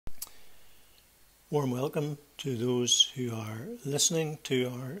Warm welcome to those who are listening to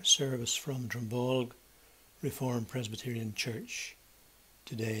our service from Drimbolg Reformed Presbyterian Church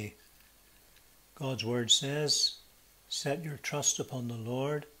today. God's Word says, "Set your trust upon the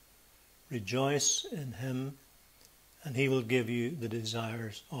Lord, rejoice in Him, and He will give you the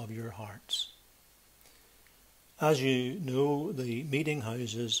desires of your hearts." As you know, the meeting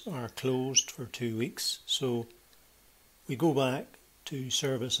houses are closed for 2 weeks, so we go back to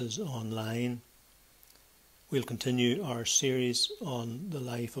services online. We'll continue our series on the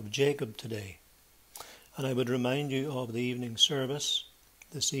life of Jacob today. And I would remind you of the evening service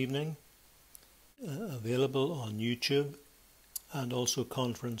this evening, available on YouTube, and also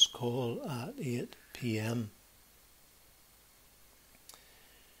conference call at 8 p.m.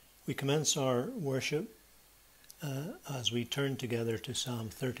 We commence our worship as we turn together to Psalm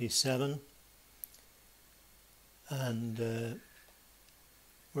 37, and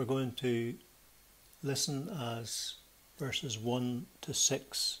we're going to listen as verses 1 to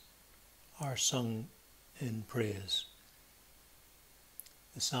 6 are sung in praise.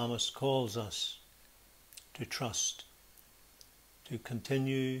 The psalmist calls us to trust, to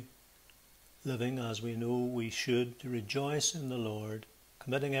continue living as we know we should, to rejoice in the Lord,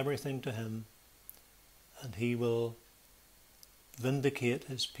 committing everything to Him, and He will vindicate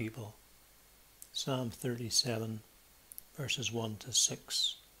His people. Psalm 37, verses 1 to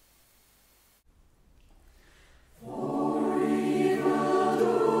 6.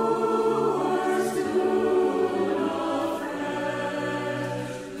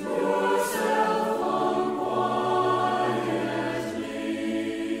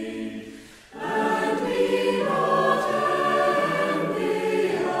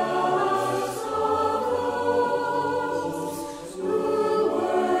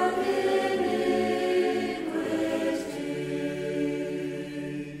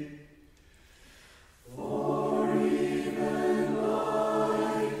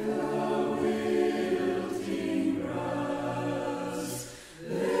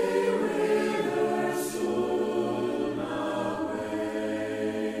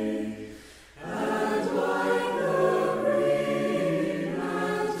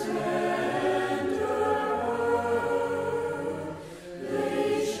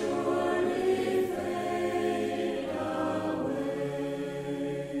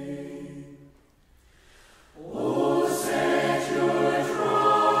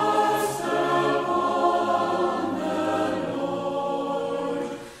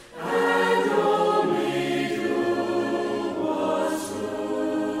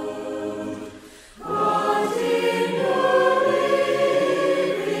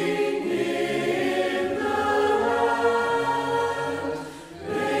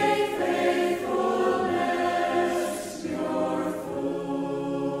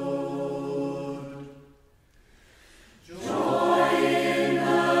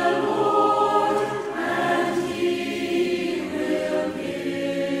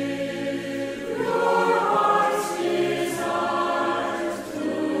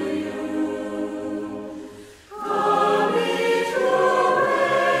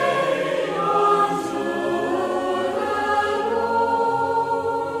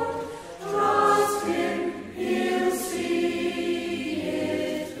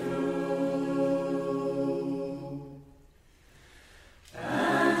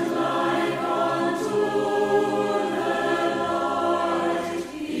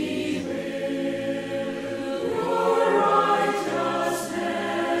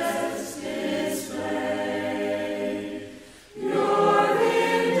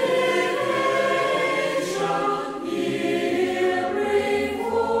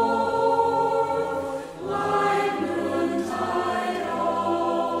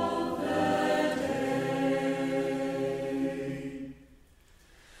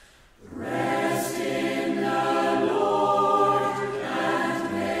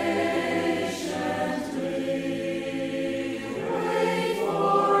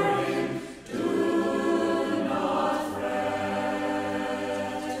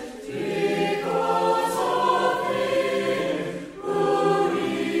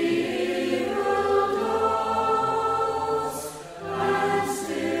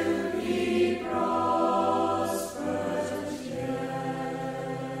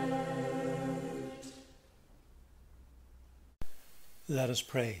 Let us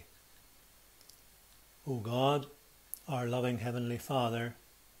pray. O God, our loving Heavenly Father,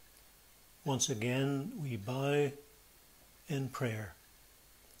 once again we bow in prayer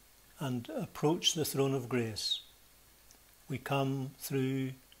and approach the throne of grace. We come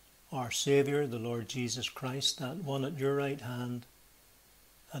through our Saviour, the Lord Jesus Christ, that one at your right hand,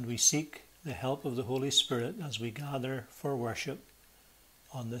 and we seek the help of the Holy Spirit as we gather for worship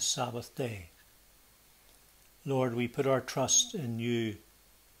on this Sabbath day. Lord, we put our trust in you.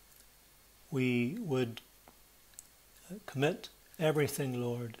 We would commit everything,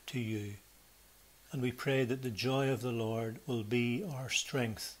 Lord, to you. And we pray that the joy of the Lord will be our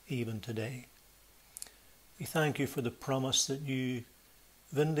strength even today. We thank you for the promise that you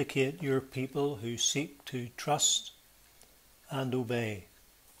vindicate your people who seek to trust and obey.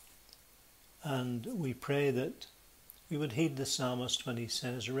 And we pray that we would heed the psalmist when he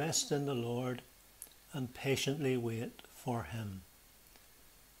says, "Rest in the Lord and patiently wait for him."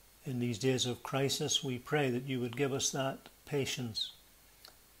 In these days of crisis, we pray that you would give us that patience,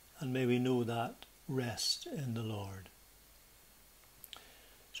 and may we know that rest in the Lord.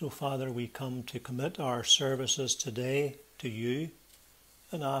 So, Father, we come to commit our services today to you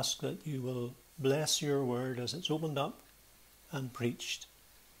and ask that you will bless your word as it's opened up and preached.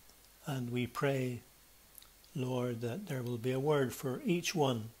 And we pray, Lord, that there will be a word for each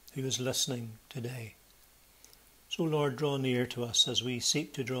one who is listening today. So, Lord, draw near to us as we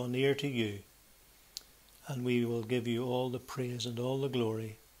seek to draw near to you, and we will give you all the praise and all the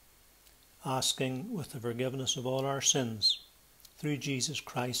glory, asking with the forgiveness of all our sins through Jesus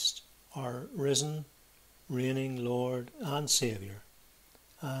Christ, our risen, reigning Lord and Saviour,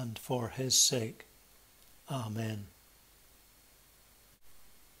 and for his sake. Amen.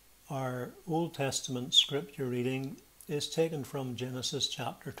 Our Old Testament scripture reading is taken from Genesis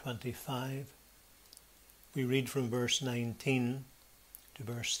chapter 25. We read from verse 19 to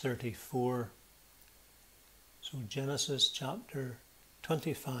verse 34. So Genesis chapter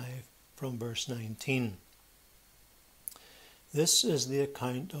 25 from verse 19. This is the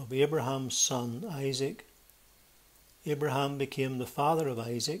account of Abraham's son Isaac. Abraham became the father of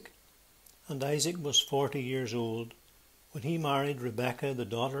Isaac, and Isaac was 40 years old when he married Rebekah, the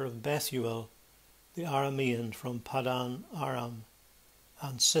daughter of Bethuel, the Aramean from Paddan Aram,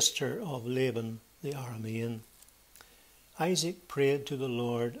 and sister of Laban the Aramean. Isaac prayed to the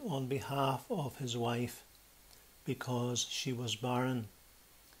Lord on behalf of his wife because she was barren.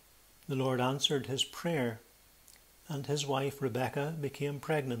 The Lord answered his prayer, and his wife Rebekah became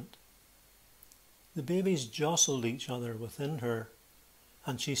pregnant. The babies jostled each other within her,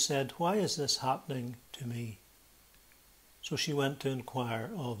 and she said, "Why is this happening to me?" So she went to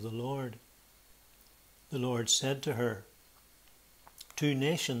inquire of the Lord. The Lord said to her, "Two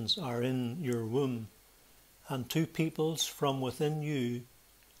nations are in your womb, and two peoples from within you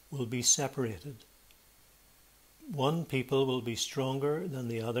will be separated. One people will be stronger than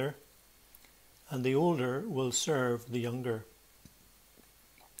the other, and the older will serve the younger."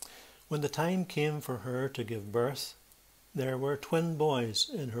 When the time came for her to give birth, there were twin boys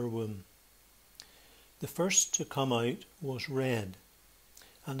in her womb. The first to come out was red,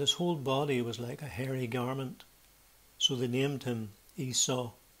 and his whole body was like a hairy garment, so they named him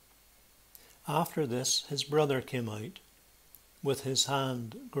Esau. After this his brother came out, with his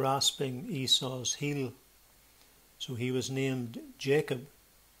hand grasping Esau's heel, so he was named Jacob.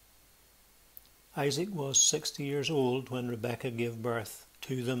 Isaac was 60 years old when Rebekah gave birth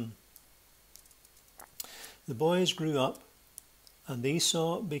to them. The boys grew up, and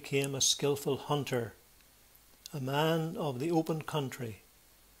Esau became a skillful hunter, a man of the open country,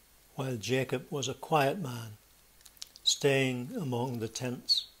 while Jacob was a quiet man, staying among the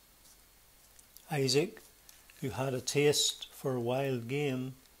tents. Isaac, who had a taste for wild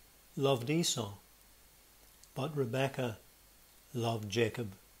game, loved Esau, but Rebekah loved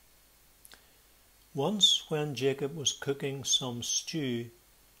Jacob. Once, when Jacob was cooking some stew,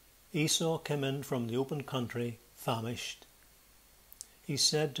 Esau came in from the open country, famished. He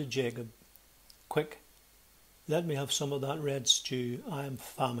said to Jacob, "Quick, let me have some of that red stew. I am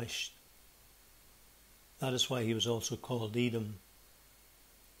famished." That is why he was also called Edom.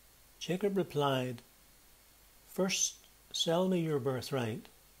 Jacob replied, "First, sell me your birthright."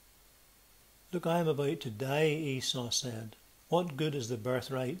 "Look, I am about to die," Esau said. "What good is the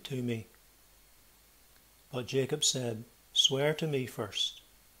birthright to me?" But Jacob said, "Swear to me first."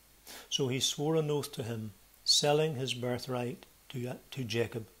 So he swore an oath to him, selling his birthright to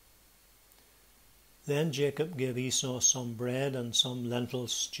Jacob. Then Jacob gave Esau some bread and some lentil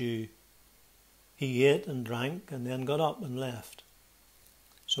stew. He ate and drank and then got up and left.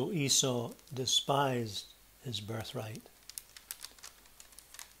 So Esau despised his birthright.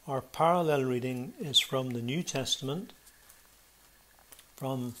 Our parallel reading is from the New Testament,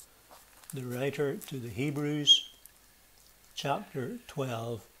 from the writer to the Hebrews, chapter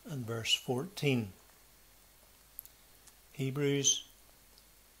 12 and verse 14. Hebrews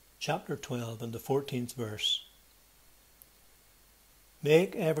chapter 12 and the 14th verse.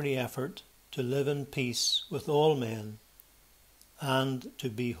 "Make every effort to live in peace with all men, and to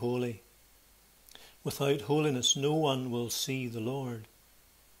be holy. Without holiness no one will see the Lord.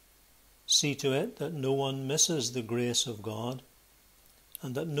 See to it that no one misses the grace of God,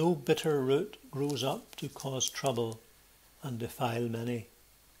 and that no bitter root grows up to cause trouble and defile many.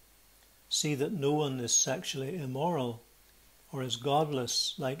 See that no one is sexually immoral or is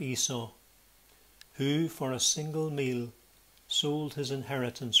godless like Esau, who for a single meal sold his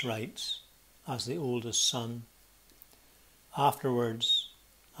inheritance rights as the oldest son. Afterwards,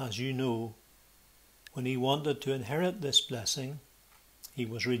 as you know, when he wanted to inherit this blessing, he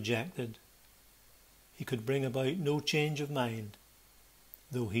was rejected. He could bring about no change of mind,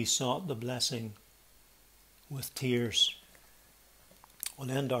 though he sought the blessing with tears. We'll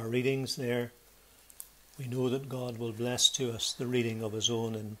end our readings there. We know that God will bless to us the reading of his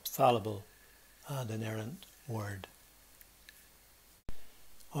own infallible and inerrant word.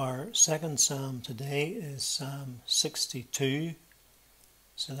 Our second psalm today is Psalm 62,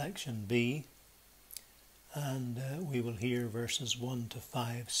 selection B, and we will hear verses 1 to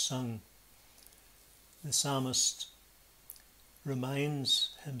 5 sung. The psalmist reminds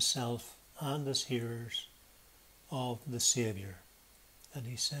himself and his hearers of the Saviour, and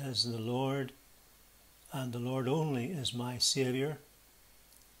he says, "The Lord, and the Lord only, is my Saviour,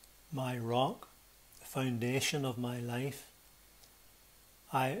 my rock, the foundation of my life.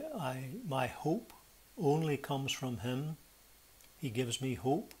 My hope only comes from him. He gives me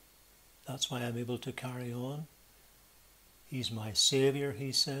hope. That's why I'm able to carry on. He's my Saviour,"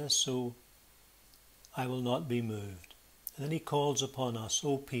 he says, "so I will not be moved." And then he calls upon us,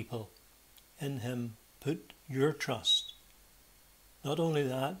 "O people, in him put your trust." Not only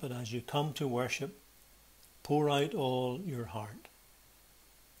that, but as you come to worship, pour out all your heart.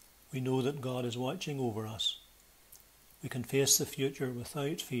 We know that God is watching over us. We can face the future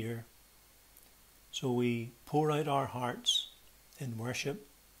without fear. So we pour out our hearts in worship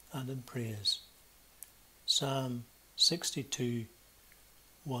and in praise. Psalm 62,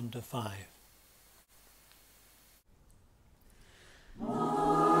 1 to 5.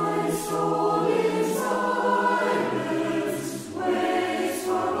 My soul in silence waits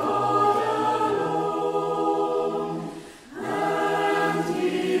for God alone, and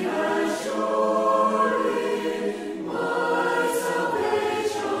he has surely my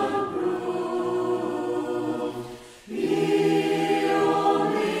salvation proved. He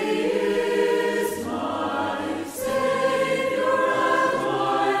only is my Saviour and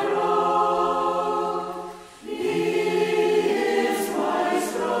my rock.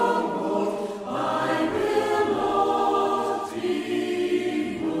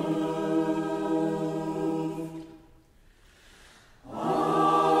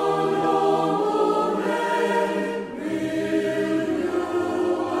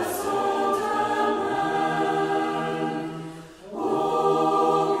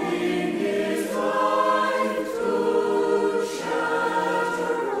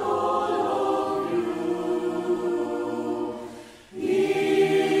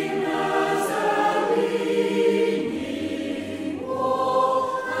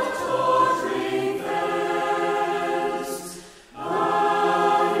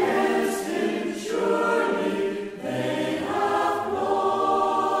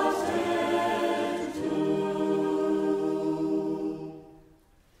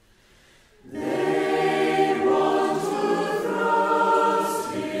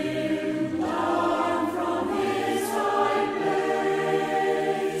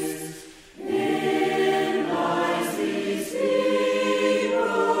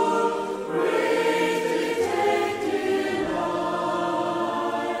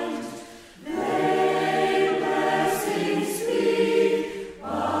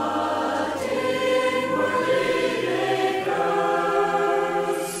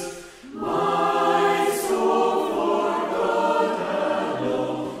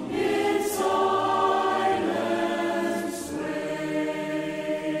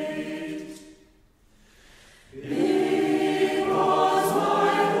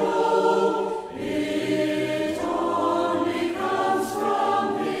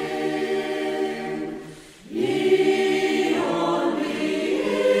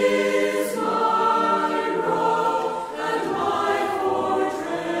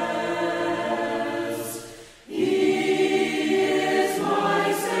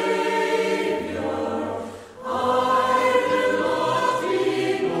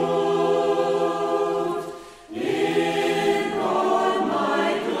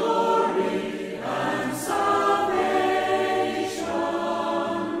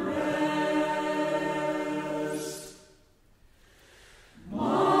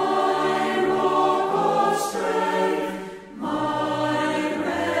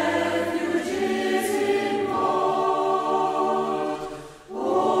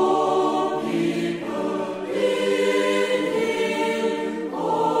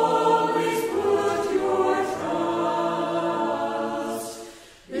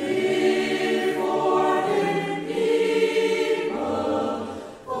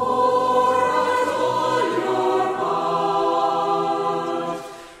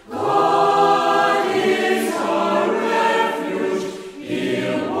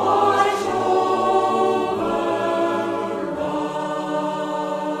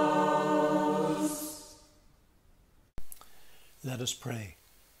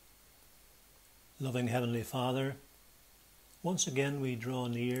 Loving Heavenly Father, once again we draw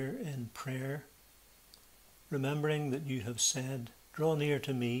near in prayer, remembering that you have said, "Draw near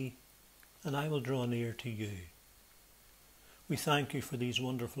to me, and I will draw near to you." We thank you for these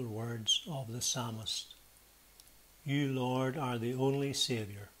wonderful words of the psalmist. You, Lord, are the only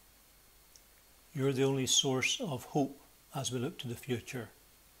Saviour. You're the only source of hope as we look to the future.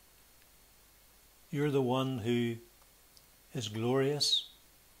 You're the one who is glorious.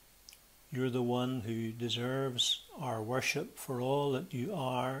 You're the one who deserves our worship for all that you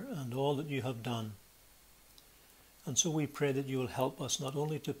are and all that you have done. And so we pray that you will help us not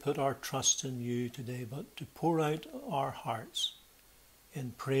only to put our trust in you today, but to pour out our hearts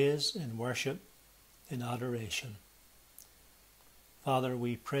in praise, in worship, in adoration. Father,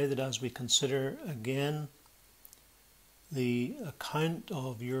 we pray that as we consider again the account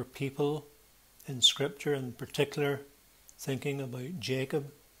of your people in Scripture, in particular thinking about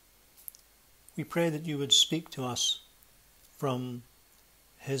Jacob, we pray that you would speak to us from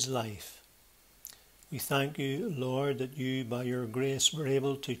his life. We thank you, Lord, that you, by your grace, were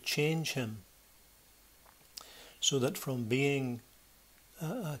able to change him so that from being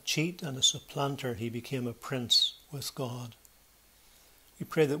a cheat and a supplanter, he became a prince with God. We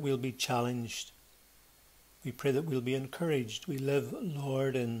pray that we'll be challenged. We pray that we'll be encouraged. We live,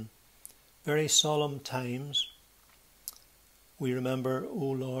 Lord, in very solemn times. We remember,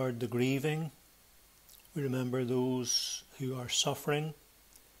 O Lord, the grieving. We remember those who are suffering.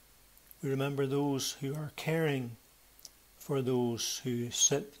 We remember those who are caring for those who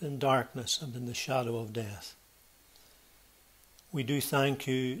sit in darkness and in the shadow of death. We do thank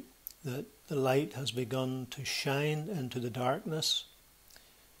you that the light has begun to shine into the darkness,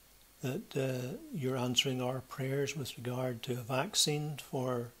 that you're answering our prayers with regard to a vaccine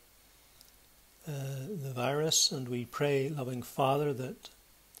for the virus, and we pray, loving Father, that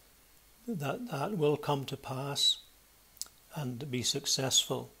will come to pass and be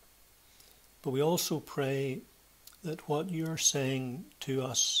successful. But we also pray that what you're saying to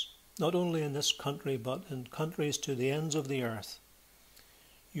us, not only in this country but in countries to the ends of the earth,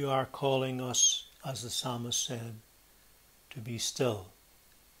 you are calling us, as the psalmist said, to be still,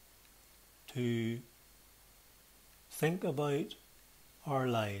 to think about our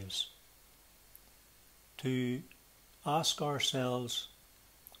lives, to ask ourselves,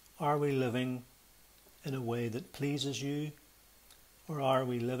 are we living in a way that pleases you? Or are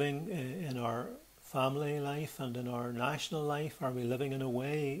we living in our family life and in our national life? Are we living in a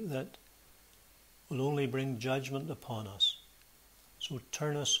way that will only bring judgment upon us? So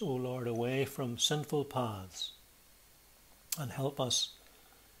turn us, O Lord, away from sinful paths and help us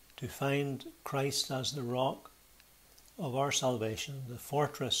to find Christ as the rock of our salvation, the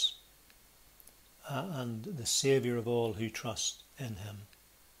fortress and the Saviour of all who trust in him.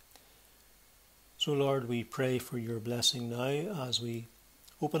 So, Lord, we pray for your blessing now as we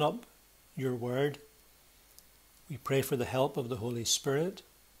open up your word. We pray for the help of the Holy Spirit,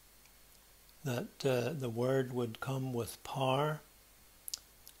 that the word would come with power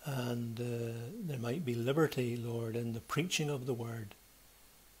and there might be liberty, Lord, in the preaching of the word,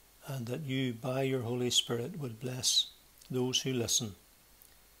 and that you, by your Holy Spirit, would bless those who listen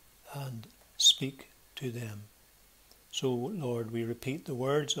and speak to them. So, Lord, we repeat the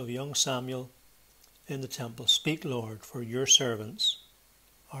words of young Samuel in the temple. Speak, Lord, for your servants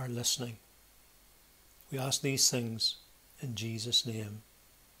are listening. We ask these things in Jesus' name.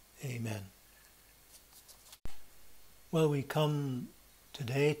 Amen. Well, we come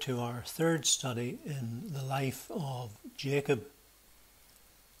today to our third study in the life of Jacob,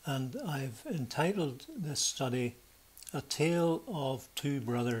 and I've entitled this study A Tale of Two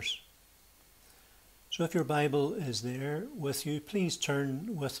Brothers. So if your Bible is there with you, please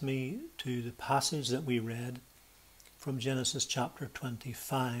turn with me to the passage that we read from Genesis chapter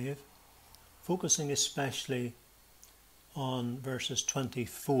 25, focusing especially on verses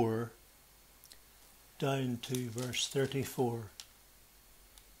 24 down to verse 34.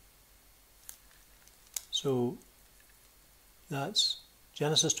 So that's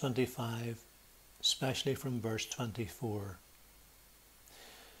Genesis 25, especially from verse 24.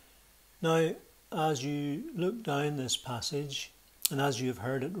 Now, as you look down this passage, and as you've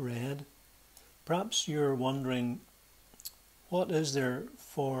heard it read, perhaps you're wondering, what is there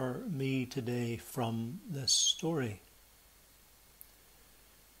for me today from this story?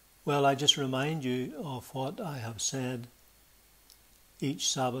 Well, I just remind you of what I have said each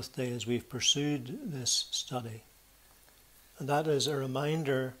Sabbath day as we've pursued this study. And that is a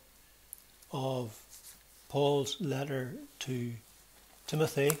reminder of Paul's letter to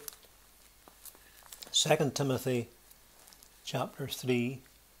Timothy, 2 Timothy chapter 3,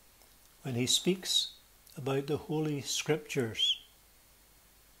 when he speaks about the Holy Scriptures.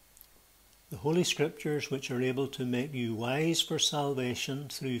 The Holy Scriptures which are able to make you wise for salvation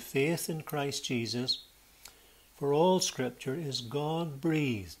through faith in Christ Jesus. For all Scripture is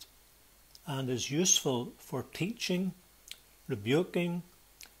God-breathed and is useful for teaching, rebuking,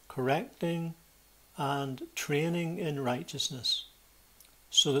 correcting, and training in righteousness,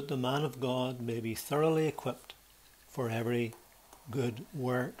 so that the man of God may be thoroughly equipped for every good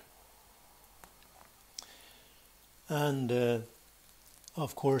work. And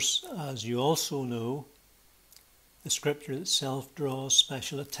of course, as you also know, the Scripture itself draws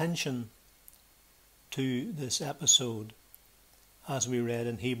special attention to this episode, as we read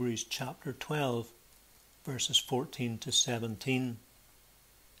in Hebrews chapter 12, verses 14 to 17.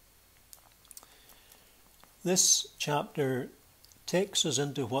 This chapter takes us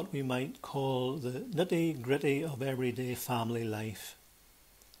into what we might call the nitty-gritty of everyday family life,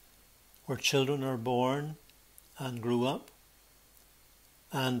 where children are born and grow up,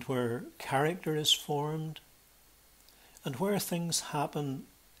 and where character is formed, and where things happen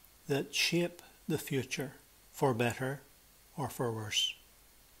that shape the future for better or for worse.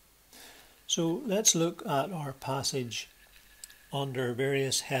 So let's look at our passage under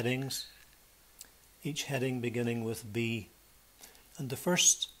various headings, each heading beginning with B. And the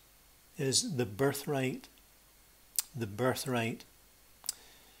first is the birthright. The birthright.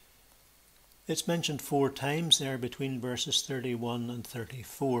 It's mentioned 4 times there between verses 31 and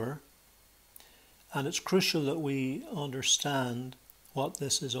 34. And it's crucial that we understand what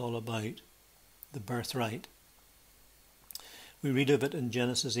this is all about, the birthright. We read of it in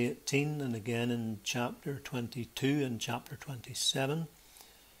Genesis 18 and again in chapter 22 and chapter 27.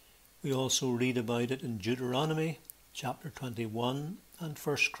 We also read about it in Deuteronomy chapter 21 and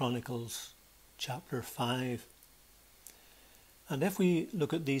 1 Chronicles chapter 5. And if we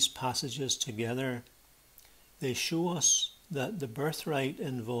look at these passages together, they show us that the birthright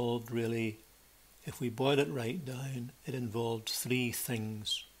involved really, if we boil it right down, it involved 3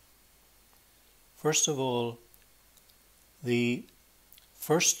 things. First of all, the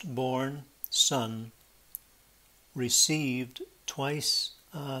firstborn son received twice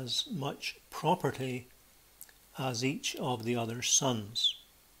as much property as each of the other sons.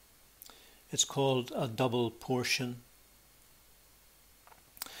 It's called a double portion.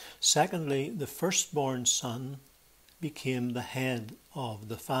 Secondly, the firstborn son became the head of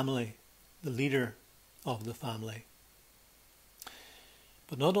the family, the leader of the family.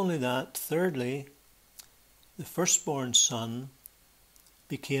 But not only that, thirdly, the firstborn son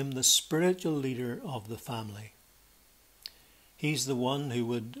became the spiritual leader of the family. He's the one who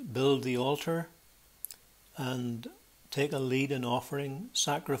would build the altar and take a lead in offering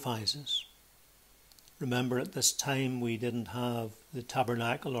sacrifices. Remember, at this time we didn't have the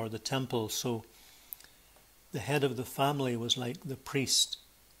tabernacle or the temple, so the head of the family was like the priest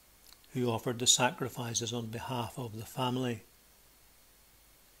who offered the sacrifices on behalf of the family.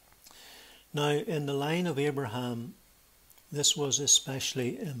 Now, in the line of Abraham, this was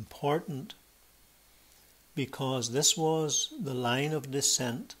especially important because this was the line of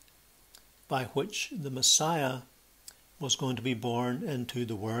descent by which the Messiah was going to be born into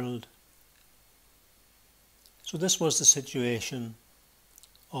the world. So this was the situation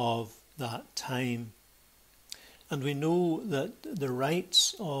of that time. And we know that the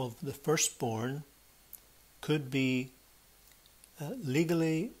rights of the firstborn could be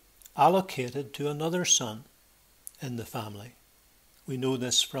legally allocated to another son in the family. We know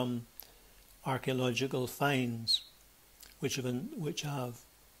this from archaeological finds which have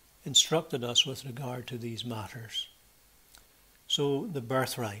instructed us with regard to these matters. So the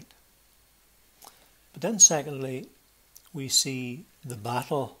birthright. But then secondly, we see the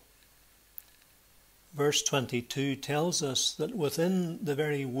battle. Verse 22 tells us that within the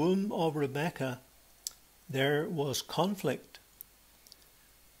very womb of Rebekah there was conflict.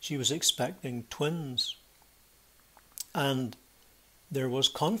 She was expecting twins, and there was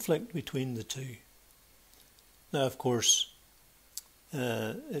conflict between the two. Now, of course,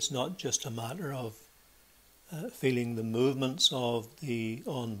 it's not just a matter of feeling the movements of the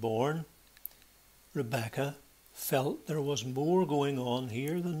unborn. Rebekah felt there was more going on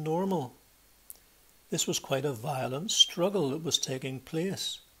here than normal. This was quite a violent struggle that was taking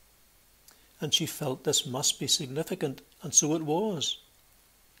place. And she felt this must be significant, and so it was,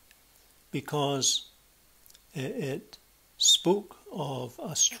 because it spoke of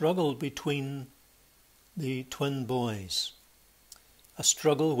a struggle between the twin boys, a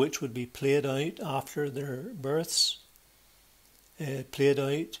struggle which would be played out after their births, played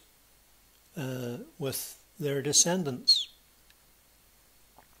out with their descendants.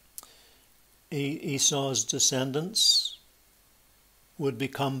 Esau's descendants would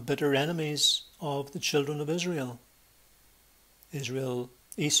become bitter enemies of the children of Israel.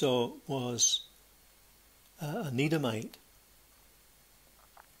 Esau was an Edomite,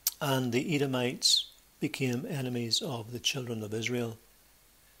 and the Edomites became enemies of the children of Israel.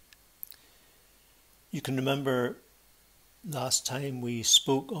 You can remember last time we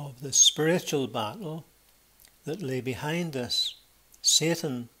spoke of the spiritual battle that lay behind this.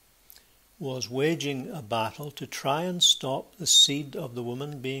 Satan was waging a battle to try and stop the seed of the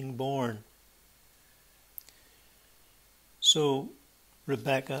woman being born. So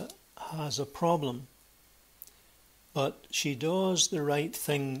Rebecca has a problem, but she does the right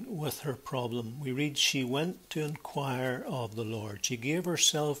thing with her problem. We read she went to inquire of the Lord. She gave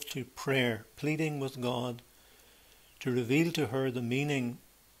herself to prayer, pleading with God to reveal to her the meaning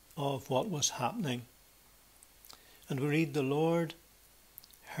of what was happening. And we read the Lord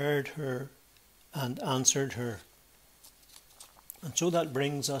heard her and answered her. And so that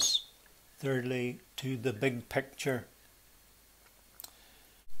brings us, thirdly, to the big picture.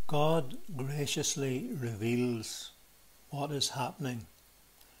 God graciously reveals what is happening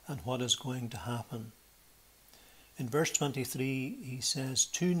and what is going to happen. In verse 23 he says,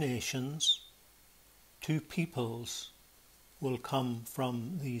 2 nations, 2 peoples will come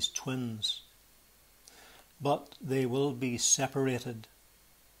from these twins, but they will be separated.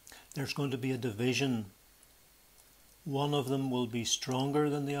 There's going to be a division. One of them will be stronger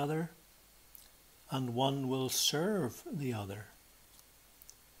than the other, and one will serve the other.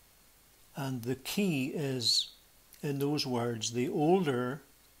 And the key is in those words, the older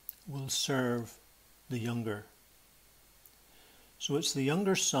will serve the younger. So it's the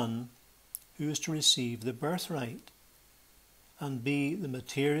younger son who is to receive the birthright and be the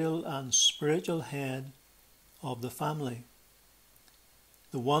material and spiritual head of the family,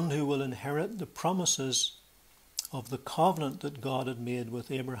 the one who will inherit the promises of the covenant that God had made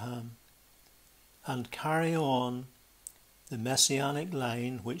with Abraham and carry on the messianic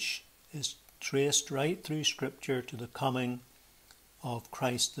line which is traced right through Scripture to the coming of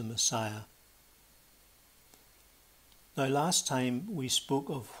Christ the Messiah. Now, last time we spoke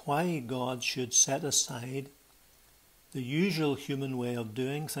of why God should set aside the usual human way of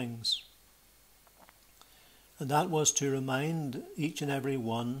doing things. And that was to remind each and every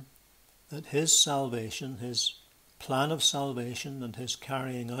one that his salvation, his plan of salvation and his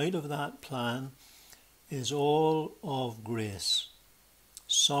carrying out of that plan is all of grace,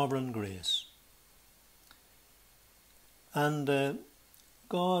 sovereign grace. And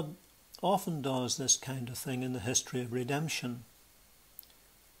God often does this kind of thing in the history of redemption.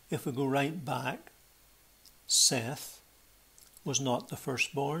 If we go right back, Seth was not the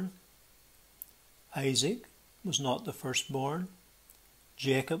firstborn. Isaac was not the firstborn.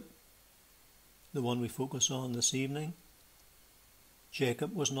 Jacob, the one we focus on this evening,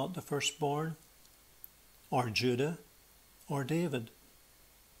 Jacob was not the firstborn, or Judah, or David.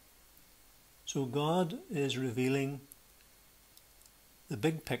 So God is revealing the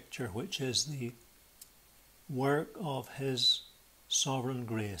big picture, which is the work of his sovereign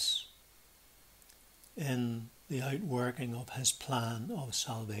grace in the outworking of his plan of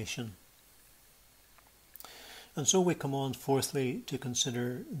salvation. And so we come on, fourthly, to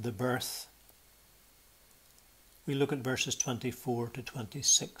consider the birth. We look at verses 24 to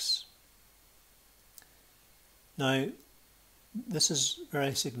 26. Now, this is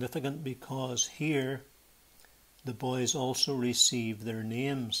very significant because here the boys also receive their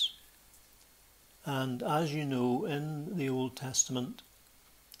names. And as you know, in the Old Testament,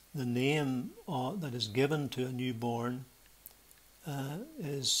 the name that is given to a newborn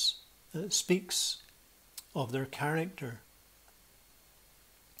speaks of their character.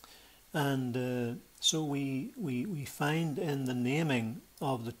 And so we find in the naming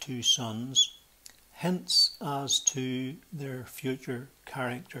of the 2 sons hints as to their future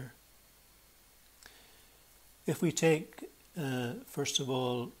character. If we take, first of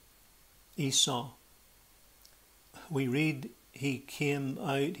all, Esau, we read he came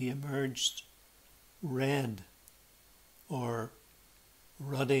out, he emerged red or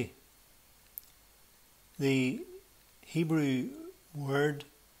ruddy. The Hebrew word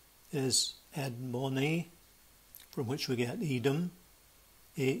is Edmoni, from which we get Edom,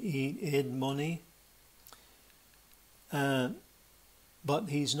 Edmoni. But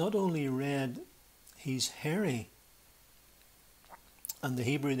he's not only red, he's hairy. And the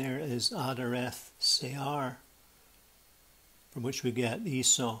Hebrew there is Adareth Seir, from which we get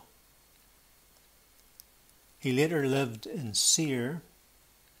Esau. He later lived in Seir,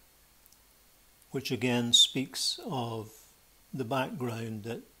 which again speaks of the background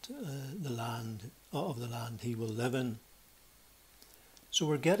that the land he will live in. So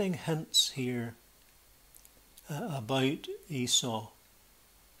we're getting hints here about Esau.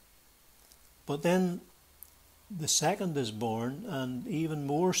 But then the second is born, and even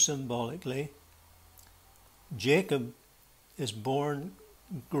more symbolically, Jacob is born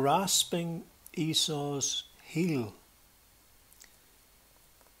grasping Esau's heel.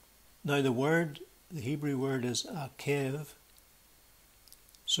 Now the Hebrew word is akev,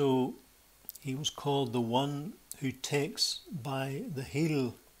 so he was called the one who takes by the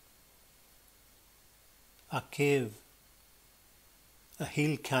heel. Akev, a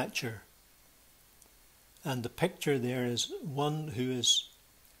heel catcher. And the picture there is one who is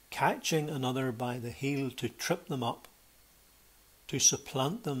catching another by the heel to trip them up, to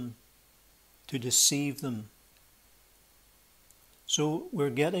supplant them, to deceive them. So we're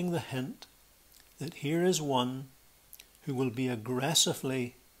getting the hint that here is one who will be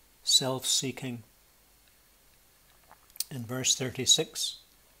aggressively self-seeking. In verse 36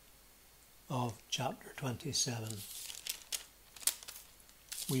 of chapter 27,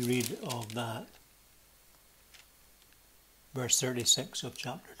 we read of that. Verse 36 of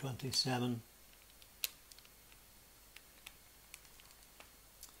chapter 27,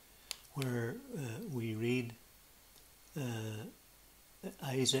 where we read,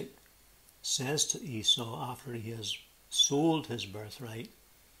 Isaac says to Esau after he has sold his birthright,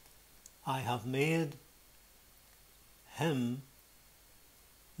 I have made him,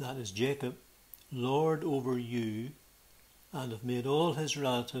 that is Jacob, Lord over you, and have made all his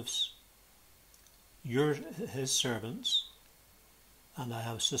relatives his servants, and I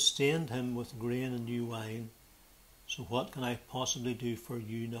have sustained him with grain and new wine. So what can I possibly do for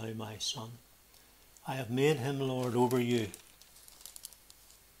you now, my son? I have made him Lord over you.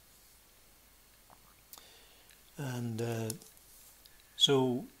 And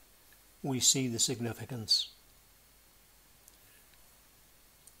so we see the significance.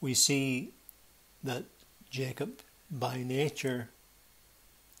 We see that Jacob by nature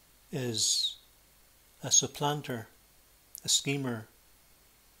is a supplanter, a schemer.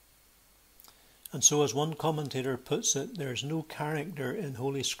 And so, as one commentator puts it, there's no character in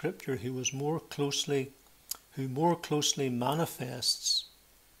Holy Scripture who more closely manifests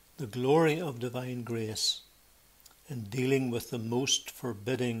the glory of divine grace in dealing with the most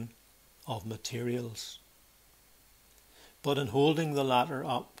forbidding of materials, but in holding the latter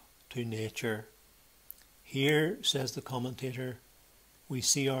up to nature. Here, says the commentator, we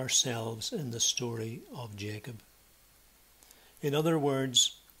see ourselves in the story of Jacob. In other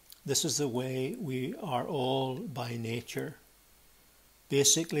words, this is the way we are all by nature.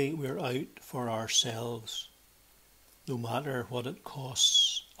 Basically, we're out for ourselves, no matter what it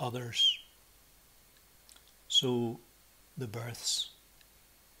costs others. So, the births.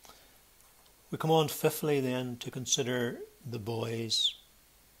 We come on fifthly then to consider the boys.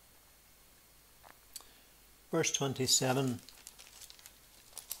 Verse 27,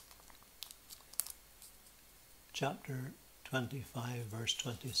 chapter 25, verse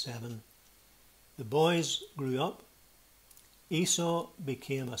 27. The boys grew up. Esau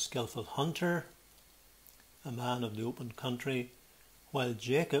became a skillful hunter, a man of the open country, while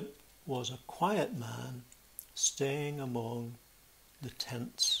Jacob was a quiet man, staying among the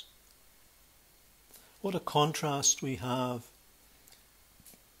tents. What a contrast we have,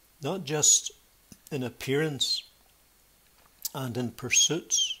 not just in appearance and in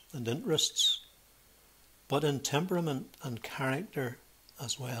pursuits and interests, but in temperament and character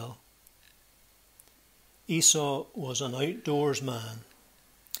as well. Esau was an outdoors man.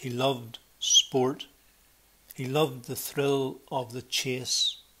 He loved sport. He loved the thrill of the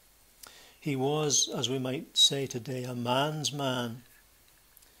chase. He was, as we might say today, a man's man.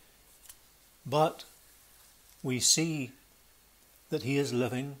 But we see that he is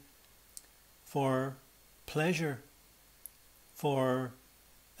living for pleasure, for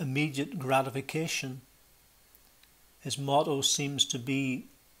immediate gratification. His motto seems to be,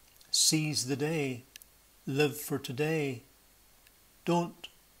 seize the day, live for today. Don't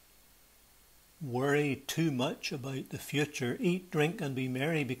worry too much about the future. Eat, drink and be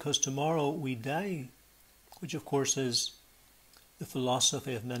merry, because tomorrow we die, which of course is the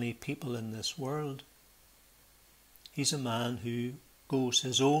philosophy of many people in this world. He's a man who goes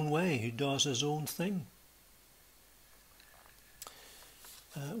his own way, who does his own thing.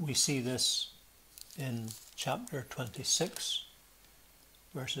 We see this in chapter 26,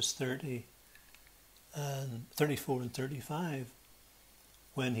 verses 34 and 35.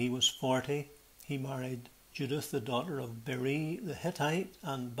 When he was 40, he married Judith, the daughter of Beri the Hittite,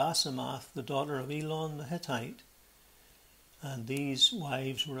 and Basemath, the daughter of Elon the Hittite. And these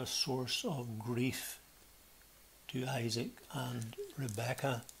wives were a source of grief to Isaac and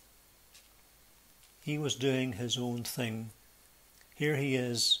Rebekah. He was doing his own thing. Here he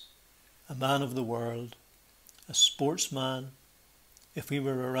is, a man of the world, a sportsman. If he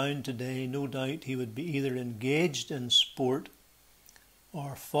were around today, no doubt he would be either engaged in sport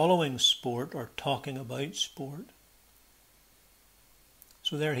or following sport or talking about sport.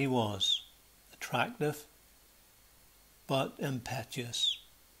 So there he was, attractive, but impetuous,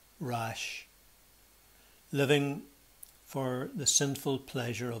 rash, living for the sinful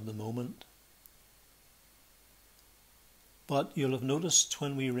pleasure of the moment. But you'll have noticed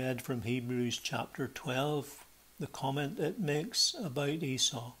when we read from Hebrews chapter 12, the comment it makes about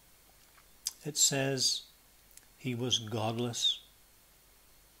Esau. It says he was godless.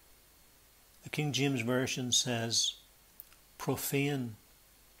 The King James Version says profane.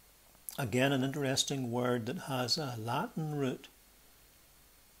 Again, an interesting word that has a Latin root.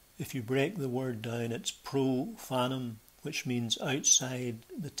 If you break the word down, it's profanum, which means outside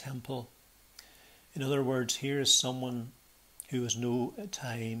the temple. In other words, here is someone who has no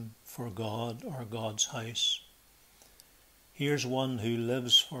time for God or God's house. Here's one who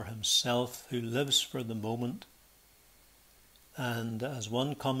lives for himself, who lives for the moment. And as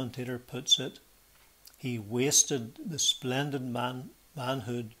one commentator puts it, he wasted the splendid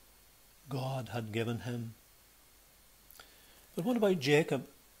manhood God had given him. But what about Jacob?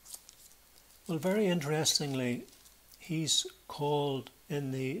 Well, very interestingly, he's called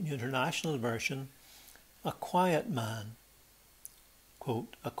in the New International Version a quiet man.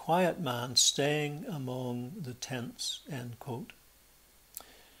 Quote, a quiet man staying among the tents, end quote.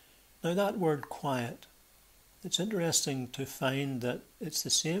 Now that word quiet, it's interesting to find that it's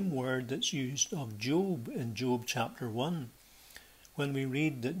the same word that's used of Job in Job chapter 1, when we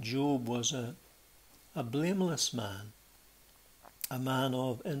read that Job was a blameless man, a man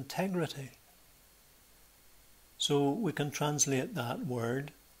of integrity. So we can translate that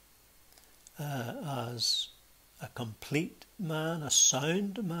word as a complete man, a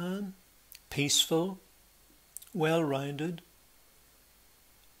sound man, peaceful, well-rounded,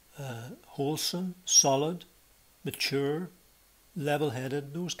 wholesome, solid, mature,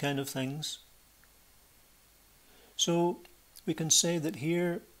 level-headed, those kind of things. So we can say that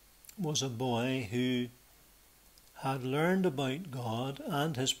here was a boy who had learned about God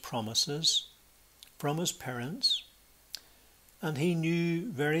and his promises from his parents, and he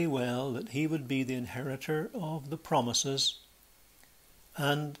knew very well that he would be the inheritor of the promises,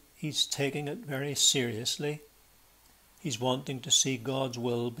 and he's taking it very seriously. He's wanting to see God's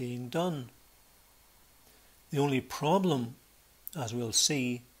will being done. The only problem, as we'll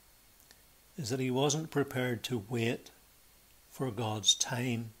see, is that he wasn't prepared to wait for God's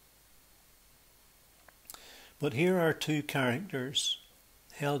time. But here are two characters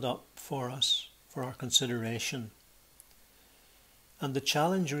held up for us, for our consideration. And the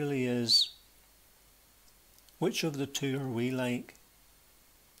challenge really is, which of the two are we like?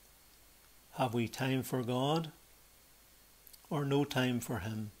 Have we time for God or no time for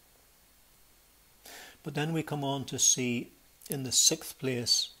him? But then we come on to see, in the sixth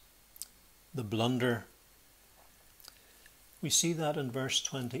place, the blunder. We see that in verse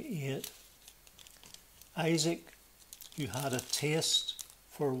 28. Isaac, who had a taste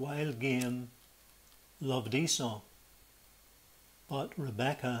for wild game, loved Esau, but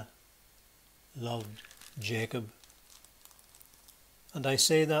Rebekah loved Jacob. And I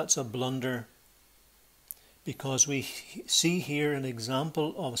say that's a blunder because we see here an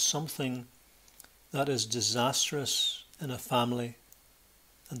example of something that is disastrous in a family,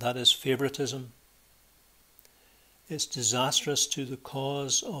 and that is favoritism. It's disastrous to the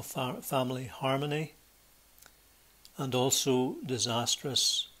cause of family harmony, and also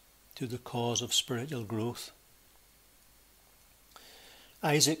disastrous to the cause of spiritual growth.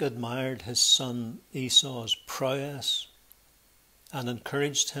 Isaac admired his son Esau's prowess and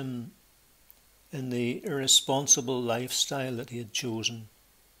encouraged him in the irresponsible lifestyle that he had chosen.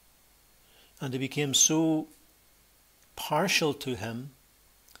 And he became so partial to him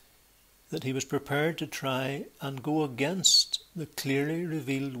that he was prepared to try and go against the clearly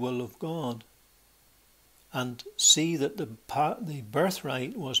revealed will of God and see that the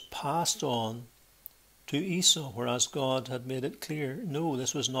birthright was passed on to Esau, whereas God had made it clear, no,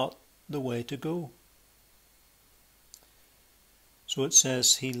 this was not the way to go. So it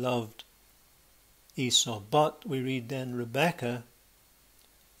says he loved Esau, but we read then Rebekah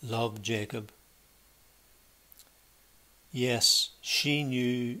loved Jacob. Yes, she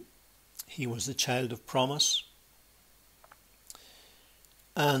knew he was the child of promise,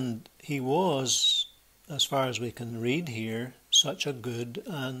 and he was as far as we can read here, such a good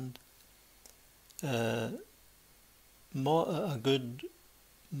and a good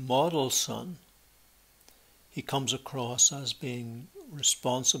model son. He comes across as being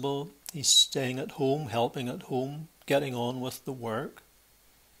responsible. He's staying at home, helping at home, getting on with the work.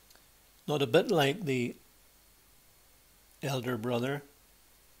 Not a bit like the elder brother,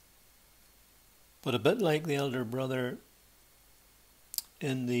 but a bit like the elder brother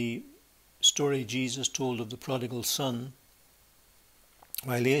in the story Jesus told of the prodigal son,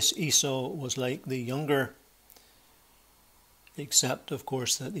 while Esau was like the younger, except of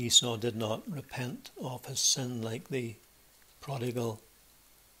course that Esau did not repent of his sin like the prodigal.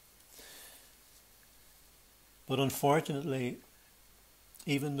 But unfortunately,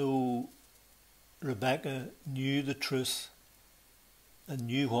 even though Rebekah knew the truth and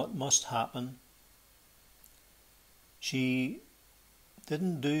knew what must happen, she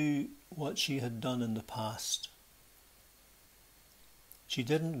didn't do what she had done in the past. She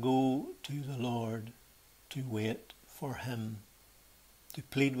didn't go to the Lord to wait for him, to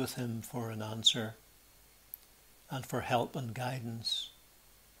plead with him for an answer and for help and guidance.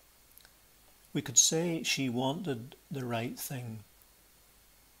 We could say she wanted the right thing,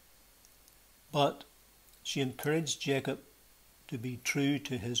 but she encouraged Jacob to be true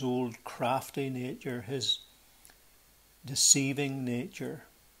to his old crafty nature, his deceiving nature.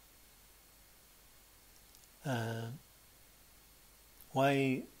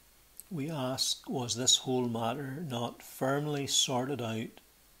 Why, we ask, was this whole matter not firmly sorted out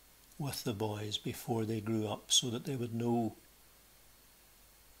with the boys before they grew up, so that they would know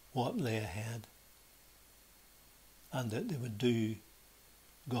what lay ahead and that they would do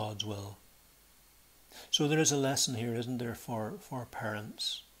God's will? So there is a lesson here, isn't there, for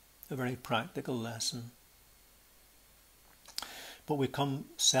parents, a very practical lesson. But we come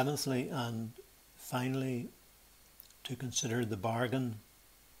seventhly and finally to consider the bargain.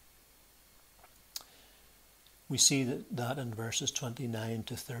 We see that in verses 29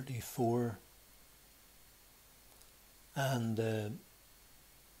 to 34. And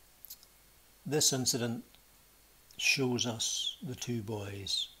this incident shows us the two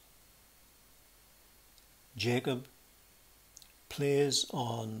boys. Jacob plays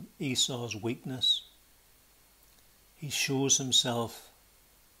on Esau's weakness. He shows himself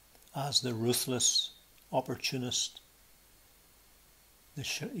as the ruthless opportunist.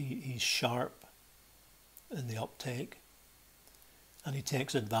 He's sharp in the uptake, and he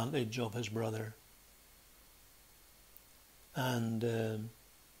takes advantage of his brother. And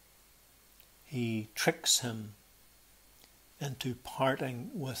he tricks him into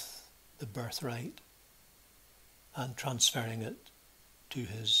parting with the birthright and transferring it to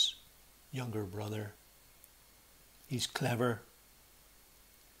his younger brother. He's clever.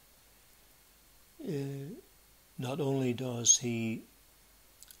 Not only does he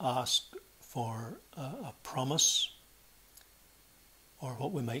ask for a promise, or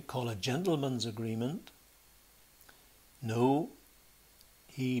what we might call a gentleman's agreement. No,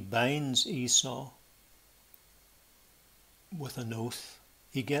 he binds Esau with an oath.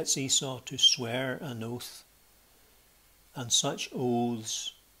 He gets Esau to swear an oath, and such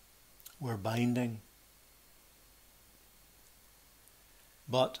oaths were binding.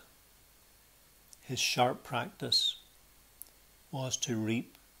 But his sharp practice was to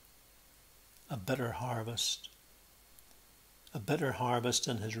reap a bitter harvest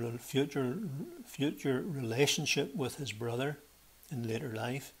in his future relationship with his brother in later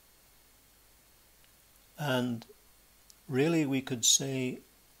life. And really we could say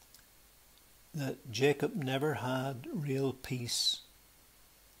that Jacob never had real peace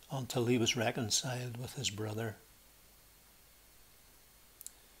until he was reconciled with his brother.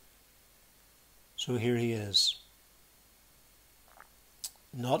 So here he is,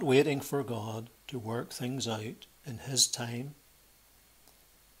 not waiting for God to work things out in his time,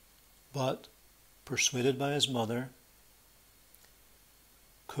 but persuaded by his mother,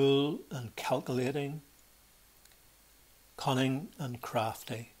 cool and calculating, cunning and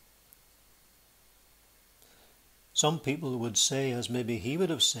crafty. Some people would say, as maybe he would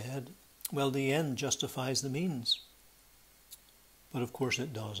have said, well, the end justifies the means. But of course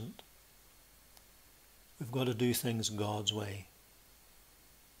it doesn't. We've got to do things God's way.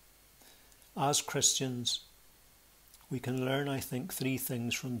 As Christians, we can learn, I think, three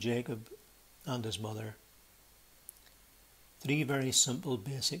things from Jacob and his mother. Three very simple,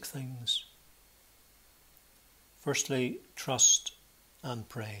 basic things. Firstly, trust and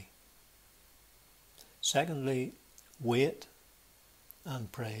pray. Secondly, wait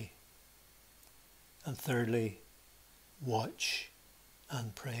and pray. And thirdly, watch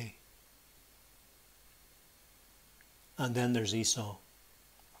and pray. And then there's Esau.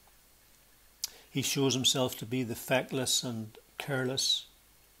 He shows himself to be the feckless and careless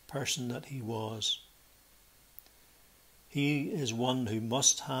person that he was. He is one who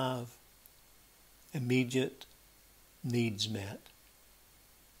must have immediate needs met.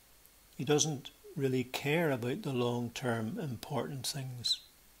 He doesn't really care about the long-term important things.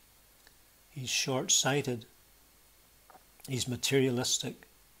 He's short-sighted. He's materialistic.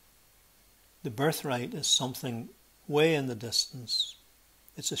 The birthright is something way in the distance.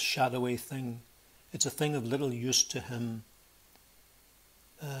 It's a shadowy thing. It's a thing of little use to him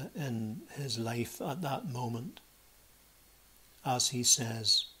in his life at that moment. As he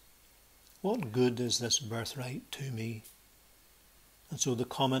says, "What good is this birthright to me?" And so the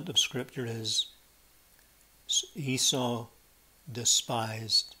comment of Scripture is, Esau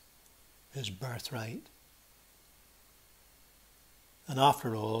despised his birthright. And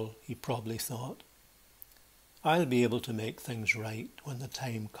after all, he probably thought, I'll be able to make things right when the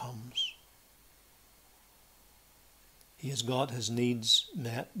time comes. He has got his needs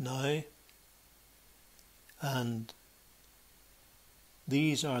met now, and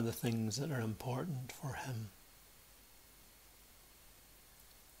these are the things that are important for him.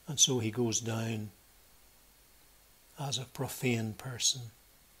 And so he goes down as a profane person,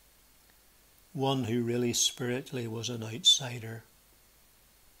 one who really spiritually was an outsider.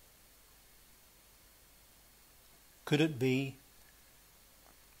 Could it be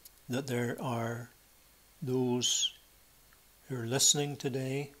that there are those who are listening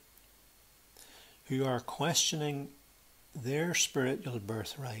today who are questioning their spiritual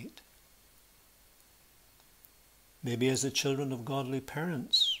birthright? Maybe as the children of godly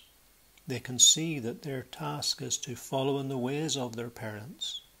parents, they can see that their task is to follow in the ways of their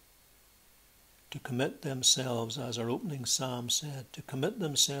parents, to commit themselves, as our opening psalm said, to commit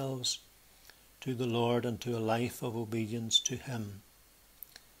themselves to the Lord and to a life of obedience to him.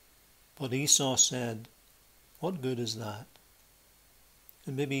 But Esau said, what good is that?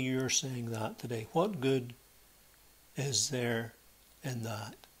 And maybe you're saying that today. What good is there in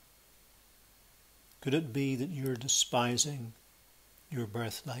that? Could it be that you're despising your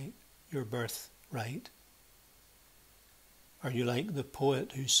birthright? Are you like the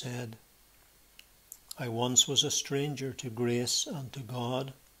poet who said, I once was a stranger to grace and to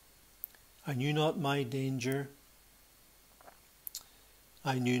God. I knew not my danger.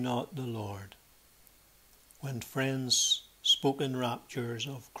 I knew not the Lord. When friends spoke in raptures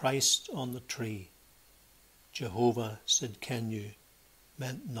of Christ on the tree, Jehovah Sidkenu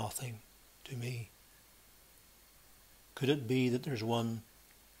meant nothing to me. Could it be that there's one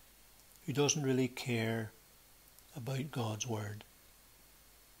who doesn't really care about God's word,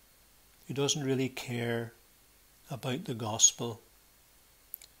 who doesn't really care about the gospel,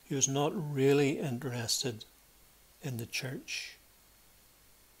 who is not really interested in the church?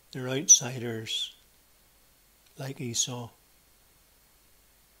 They're outsiders like Esau.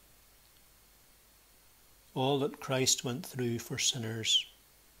 All that Christ went through for sinners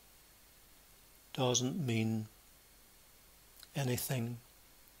doesn't mean anything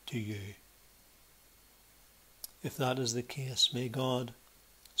to you. If that is the case, may God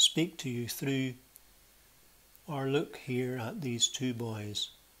speak to you through our look here at these two boys.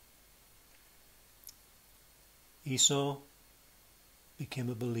 Esau became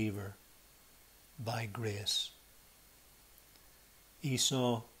a believer by grace.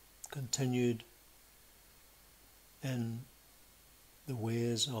 Esau continued in the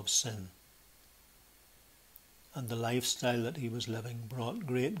ways of sin, and the lifestyle that he was living brought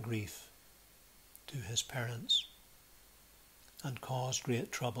great grief to his parents and caused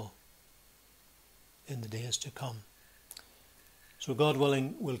great trouble in the days to come. So God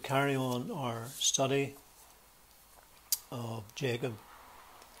willing, we'll carry on our study of Jacob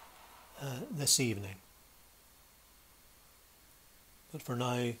this evening. But for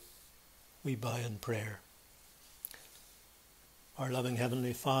now, we bow in prayer. Our loving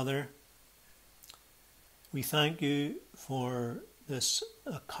Heavenly Father, we thank you for this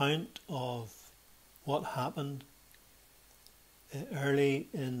account of what happened early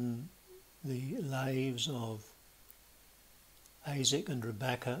in the lives of Isaac and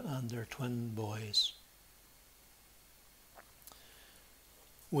Rebekah and their twin boys.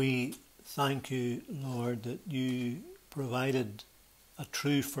 We thank you, Lord, that you provided a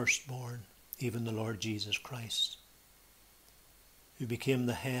true firstborn, even the Lord Jesus Christ, who became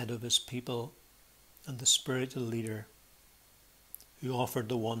the head of his people and the spiritual leader, who offered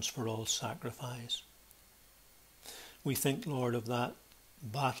the once for all sacrifice. We think, Lord, of that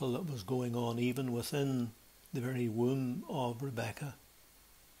battle that was going on even within the very womb of Rebekah,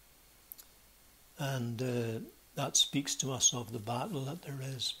 and That speaks to us of the battle that there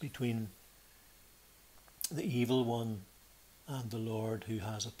is between the evil one and the Lord, who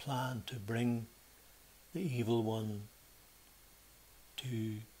has a plan to bring the evil one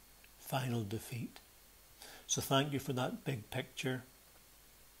to final defeat. So thank you for that big picture,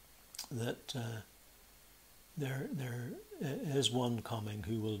 that there is one coming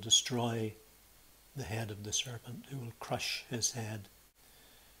who will destroy the head of the serpent, who will crush his head.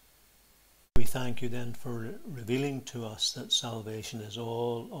 We thank you then for revealing to us that salvation is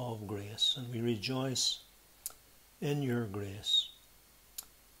all of grace, and we rejoice in your grace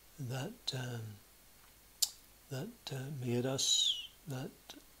that made us, that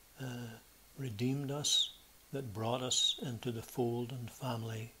redeemed us, that brought us into the fold and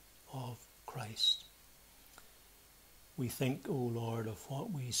family of Christ. We think, O Lord, of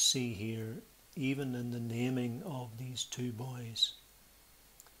what we see here, even in the naming of these two boys.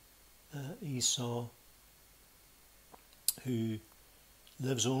 Esau, who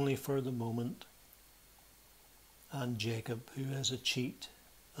lives only for the moment, and Jacob, who is a cheat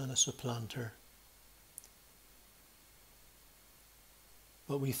and a supplanter.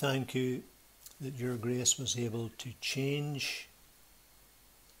 But we thank you that your grace was able to change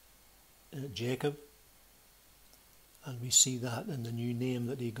Jacob, and we see that in the new name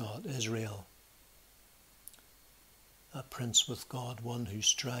that he got, Israel. A prince with God, one who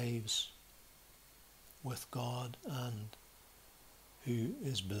strives with God and who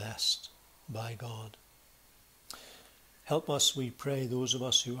is blessed by God. Help us, we pray, those of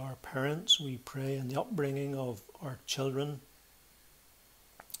us who are parents, we pray in the upbringing of our children,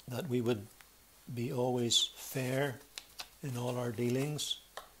 that we would be always fair in all our dealings,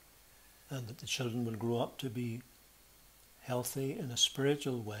 and that the children would grow up to be healthy in a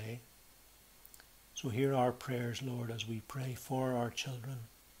spiritual way. So hear our prayers, Lord, as we pray for our children.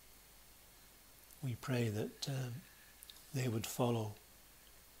 We pray that they would follow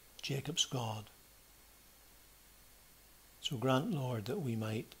Jacob's God. So grant, Lord, that we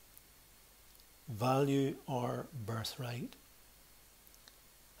might value our birthright,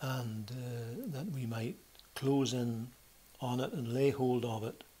 and that we might close in on it and lay hold of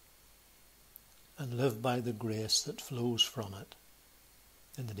it and live by the grace that flows from it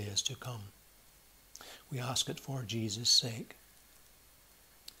in the days to come. We ask it for Jesus' sake.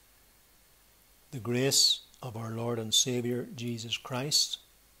 The grace of our Lord and Saviour Jesus Christ,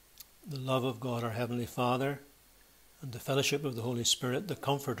 the love of God our Heavenly Father, and the fellowship of the Holy Spirit, the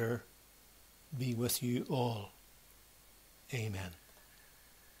Comforter, be with you all. Amen.